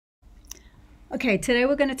Okay, today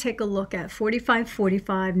we're going to take a look at 45,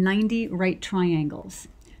 45, 90 right triangles.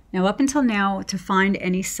 Now, up until now, to find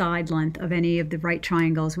any side length of any of the right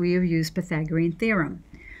triangles, we have used Pythagorean theorem.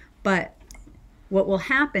 But what will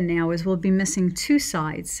happen now is we'll be missing two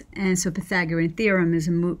sides, and so Pythagorean theorem is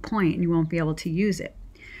a moot point and you won't be able to use it.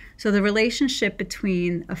 So the relationship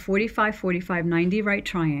between a 45, 45, 90 right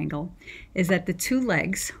triangle is that the two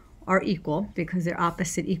legs are equal because they're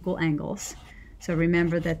opposite equal angles. So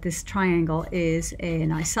remember that this triangle is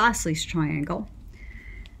an isosceles triangle.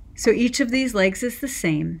 So each of these legs is the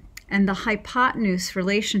same, and the hypotenuse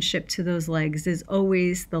relationship to those legs is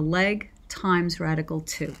always the leg times radical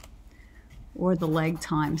 2, or the leg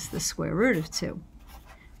times the square root of 2.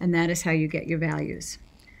 And that is how you get your values.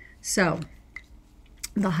 So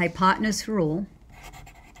the hypotenuse rule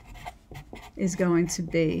is going to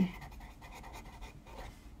be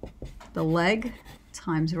the leg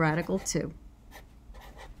times radical 2.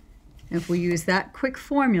 If we use that quick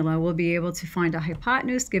formula, we'll be able to find a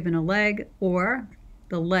hypotenuse given a leg or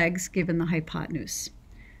the legs given the hypotenuse.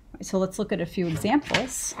 All right, so let's look at a few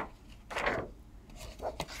examples.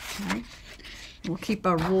 Okay. We'll keep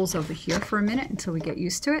our rules over here for a minute until we get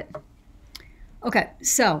used to it. Okay,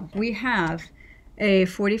 so we have a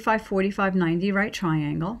 45, 45, 90 right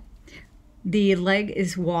triangle. The leg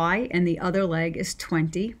is y and the other leg is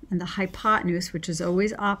 20, and the hypotenuse, which is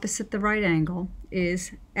always opposite the right angle,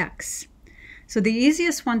 is x. So the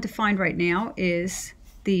easiest one to find right now is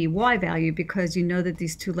the y value because you know that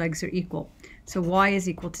these two legs are equal. So y is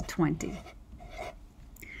equal to 20.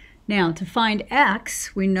 Now to find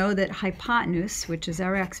x, we know that hypotenuse, which is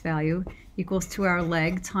our x value, equals to our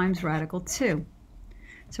leg times radical 2.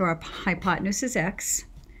 So our hypotenuse is x,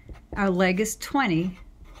 our leg is 20,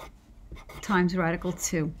 times radical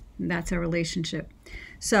 2. And that's our relationship.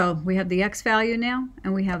 So we have the x value now,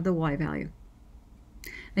 and we have the y value.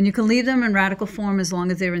 And you can leave them in radical form as long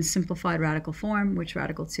as they're in simplified radical form, which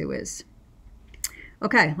radical 2 is.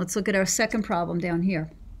 Okay, let's look at our second problem down here.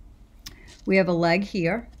 We have a leg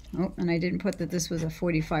here. Oh, and I didn't put that this was a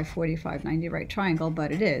 45, 45, 90 right triangle,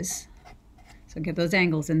 but it is. So get those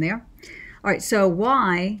angles in there. All right, so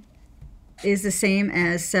y is the same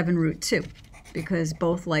as 7 root 2. Because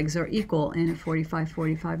both legs are equal in a 45,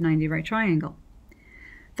 45, 90 right triangle.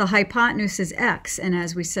 The hypotenuse is x, and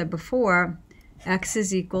as we said before, x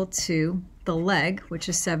is equal to the leg, which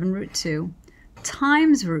is 7 root 2,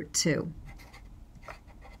 times root 2.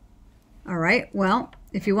 All right, well,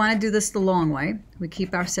 if you want to do this the long way, we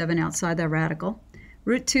keep our 7 outside the radical.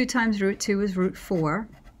 Root 2 times root 2 is root 4.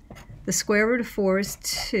 The square root of 4 is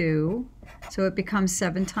 2, so it becomes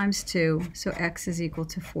 7 times 2, so x is equal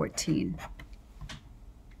to 14.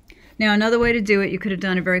 Now, another way to do it, you could have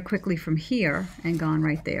done it very quickly from here and gone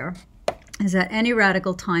right there, is that any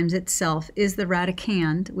radical times itself is the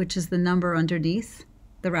radicand, which is the number underneath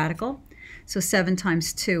the radical. So 7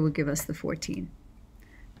 times 2 would give us the 14.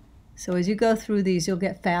 So as you go through these, you'll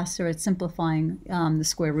get faster at simplifying the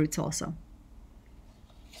square roots also.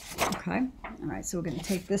 Okay, all right, so we're going to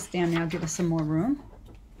take this down now, give us some more room.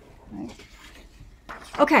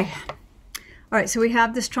 Okay. All right, so we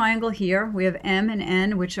have this triangle here. We have M and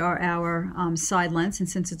N, which are our side lengths. And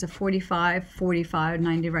since it's a 45, 45,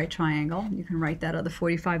 90 right triangle, you can write that other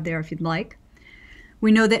 45 there if you'd like.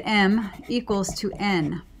 We know that M equals to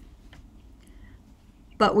N.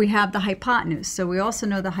 But we have the hypotenuse. So we also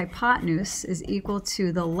know the hypotenuse is equal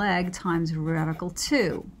to the leg times radical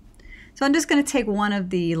 2. So I'm just going to take one of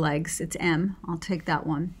the legs. It's M. I'll take that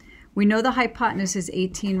one. We know the hypotenuse is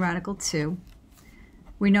 18 radical 2.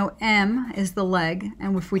 We know M is the leg,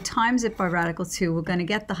 and if we times it by radical 2, we're going to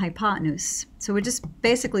get the hypotenuse. So we're just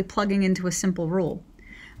basically plugging into a simple rule.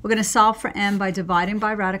 We're going to solve for M by dividing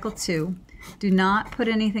by radical 2. Do not put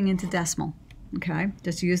anything into decimal, okay?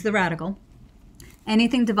 Just use the radical.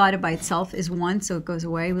 Anything divided by itself is 1, so it goes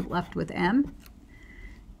away, we're left with M.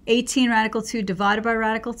 18 radical 2 divided by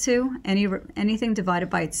radical 2, anything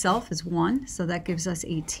divided by itself is 1, so that gives us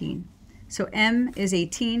 18. So M is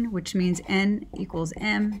 18, which means N equals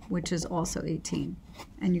M, which is also 18.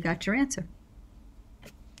 And you got your answer.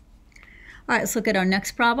 All right, let's look at our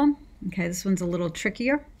next problem. Okay, this one's a little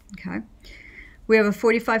trickier. Okay, we have a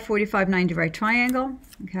 45, 45, 90 right triangle.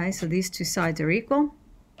 Okay, so these two sides are equal.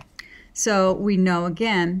 So we know,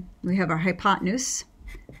 again, we have our hypotenuse.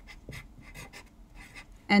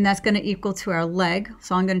 And that's going to equal to our leg.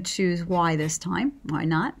 So I'm going to choose Y this time. Why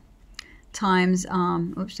not? Times,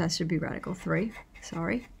 oops, that should be radical 3,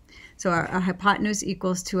 sorry. So our hypotenuse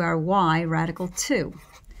equals to our y, radical 2.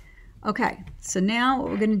 Okay, so now what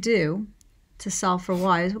we're going to do to solve for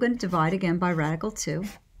y is we're going to divide again by radical 2.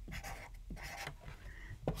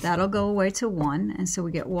 That'll go away to 1, and so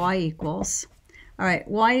we get y equals All right,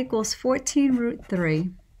 y equals 14 root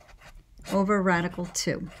 3 over radical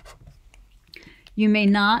 2. You may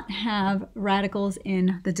not have radicals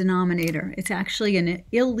in the denominator. It's actually an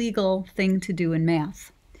illegal thing to do in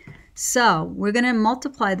math. So we're going to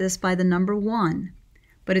multiply this by the number 1,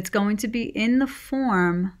 but it's going to be in the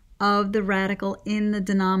form of the radical in the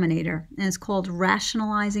denominator, and it's called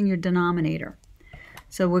rationalizing your denominator.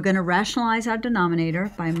 So we're going to rationalize our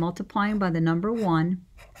denominator by multiplying by the number 1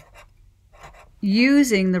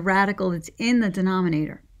 using the radical that's in the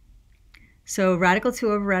denominator. So radical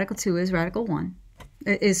 2 over radical 2 is radical 1.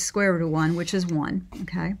 It is square root of 1, which is 1,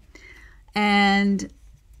 okay? And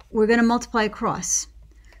we're going to multiply across.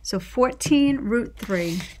 So 14 root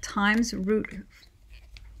 3 times root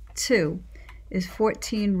 2 is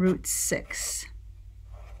 14 root 6.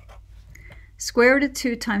 Square root of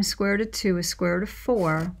 2 times square root of 2 is square root of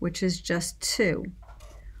 4, which is just 2.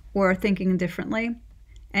 Or thinking differently,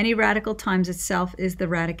 any radical times itself is the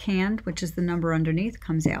radicand, which is the number underneath,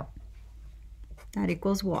 comes out. That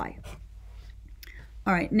equals y.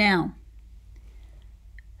 All right, now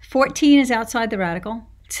 14 is outside the radical,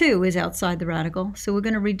 2 is outside the radical, so we're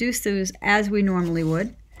going to reduce those as we normally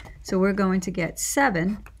would. So we're going to get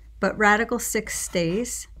 7, but radical 6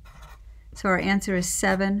 stays. So our answer is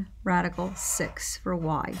 7 radical 6 for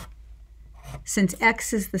y. Since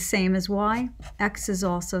x is the same as y, x is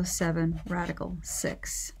also 7 radical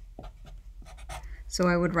 6. So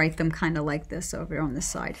I would write them kind of like this over on this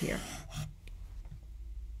side here.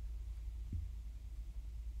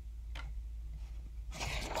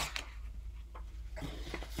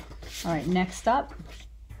 All right, next up,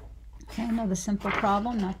 okay, another simple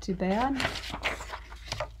problem, not too bad.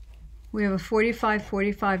 We have a 45,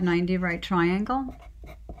 45, 90 right triangle.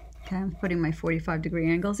 Okay, I'm putting my 45-degree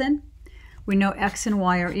angles in. We know x and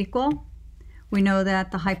y are equal. We know that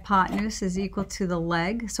the hypotenuse is equal to the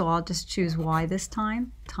leg, so I'll just choose y this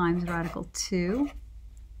time, times radical 2.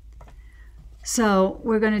 So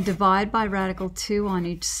we're going to divide by radical 2 on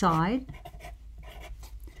each side.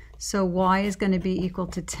 So y is going to be equal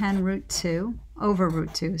to 10 root 2, over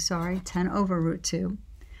root 2, sorry, 10 over root 2.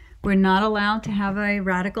 We're not allowed to have a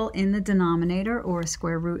radical in the denominator or a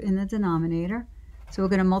square root in the denominator. So we're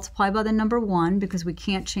going to multiply by the number 1 because we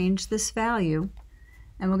can't change this value.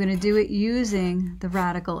 And we're going to do it using the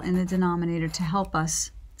radical in the denominator to help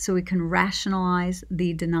us so we can rationalize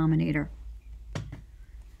the denominator.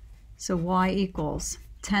 So y equals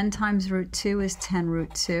 10 times root 2 is 10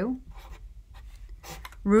 root 2.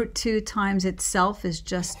 Root 2 times itself is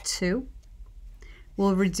just 2.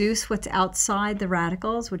 We'll reduce what's outside the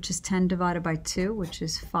radicals, which is 10 divided by 2, which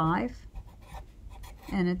is 5.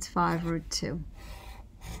 And it's 5 root 2.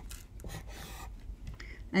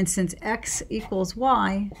 And since x equals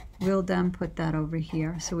y, we'll then put that over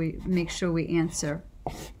here. So we make sure we answer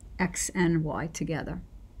x and y together.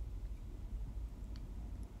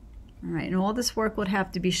 All right, and all this work would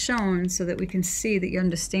have to be shown so that we can see that you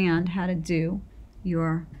understand how to do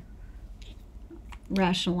your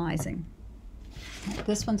rationalizing.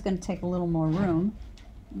 This one's going to take a little more room.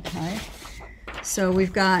 Okay, so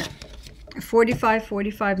we've got a 45,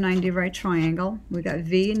 45, 90 right triangle. We've got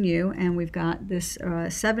v and u, and we've got this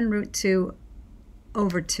 7 root 2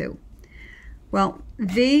 over 2. Well,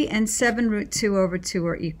 v and 7 root 2 over 2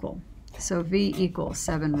 are equal. So v equals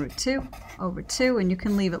 7 root 2 over 2, and you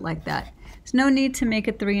can leave it like that. There's no need to make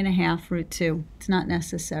it 3.5 root 2. It's not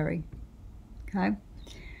necessary. Okay?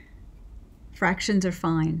 Fractions are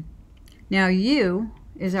fine. Now u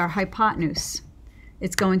is our hypotenuse.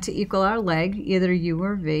 It's going to equal our leg, either u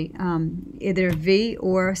or v, either v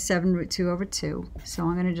or 7 root 2 over 2. So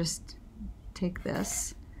I'm going to just take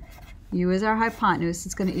this. U is our hypotenuse.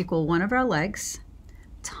 It's going to equal one of our legs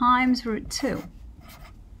times root 2.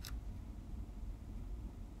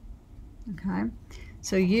 Okay,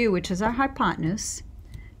 so u, which is our hypotenuse,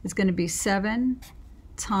 is going to be 7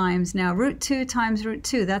 times, now root 2 times root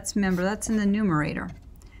 2, that's, remember, that's in the numerator,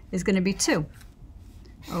 is going to be 2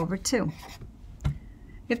 over 2. You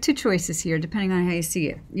have two choices here, depending on how you see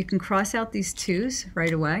it. You can cross out these 2's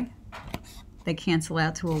right away. They cancel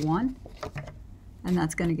out to a 1, and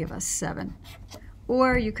that's going to give us 7.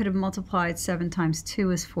 Or you could have multiplied 7 times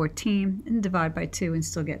 2 is 14, and divide by 2 and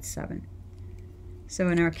still get 7. So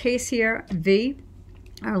in our case here, v,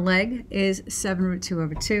 our leg, is 7 root 2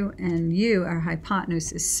 over 2, and u, our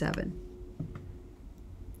hypotenuse, is 7.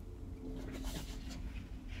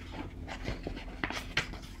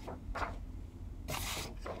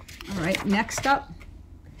 All right, next up,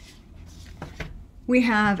 we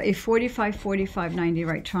have a 45, 45, 90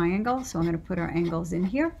 right triangle. So I'm going to put our angles in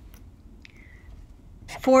here.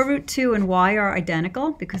 4 root 2 and y are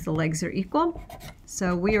identical because the legs are equal.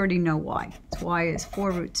 So we already know y. It's y is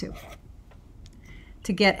 4 root 2.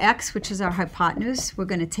 To get x, which is our hypotenuse, we're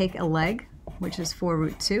going to take a leg, which is 4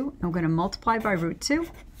 root 2, and we're going to multiply by root 2.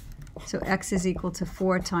 So x is equal to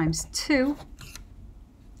 4 times 2,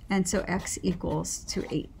 and so x equals to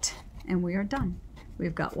 8. And we are done.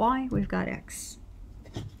 We've got y, we've got x.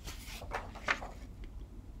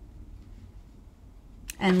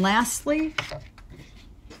 And lastly,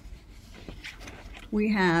 we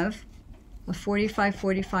have a 45,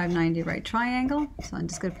 45, 90 right triangle. So I'm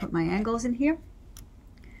just going to put my angles in here.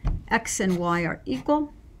 X and y are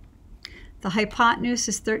equal. The hypotenuse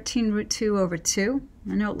is 13 root 2 over 2.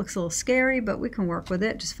 I know it looks a little scary, but we can work with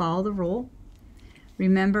it. Just follow the rule.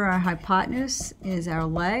 Remember, our hypotenuse is our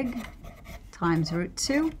leg times root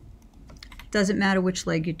 2. Doesn't matter which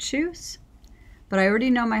leg you choose. But I already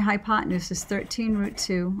know my hypotenuse is 13 root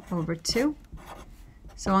 2 over 2.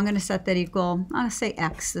 So I'm going to set that equal, I'm going to say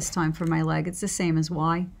x this time for my leg. It's the same as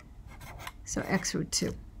y. So x root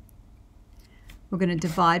 2. We're going to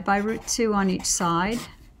divide by root 2 on each side.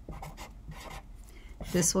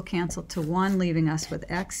 This will cancel to 1, leaving us with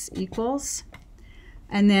x equals.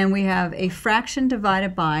 And then we have a fraction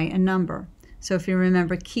divided by a number. So if you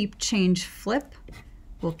remember, keep, change, flip,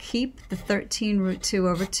 we'll keep the 13 root 2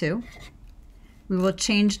 over 2. We will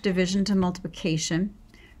change division to multiplication.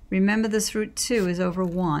 Remember, this root 2 is over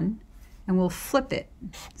 1, and we'll flip it.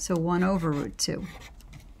 So 1 over root 2.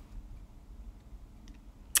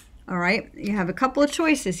 All right, you have a couple of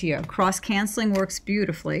choices here. Cross-canceling works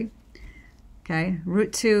beautifully. Okay,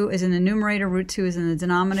 root 2 is in the numerator, root 2 is in the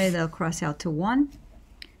denominator. They'll cross out to 1.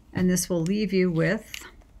 And this will leave you with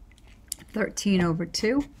 13 over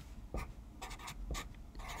 2.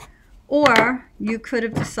 Or you could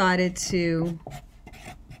have decided to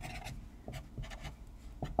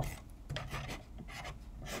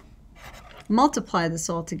multiply this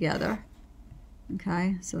all together.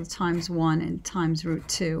 Okay, so times 1 and times root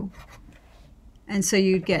 2. And so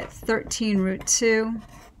you'd get 13 root 2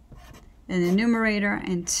 in the numerator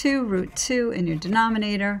and 2 root 2 in your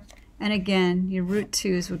denominator. And again, your root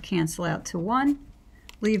 2's would cancel out to 1,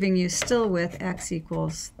 leaving you still with x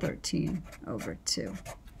equals 13 over 2.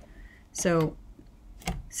 So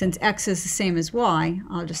since x is the same as y,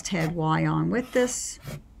 I'll just add y on with this.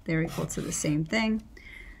 They're equal to the same thing.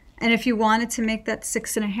 And if you wanted to make that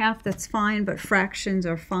 6.5, that's fine, but fractions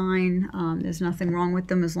are fine. There's nothing wrong with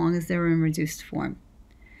them as long as they're in reduced form.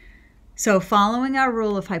 So following our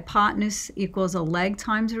rule of hypotenuse equals a leg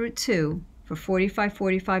times root 2 for 45,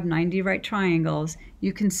 45, 90 right triangles,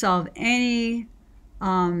 you can solve any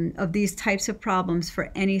of these types of problems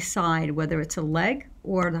for any side, whether it's a leg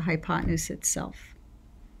or the hypotenuse itself.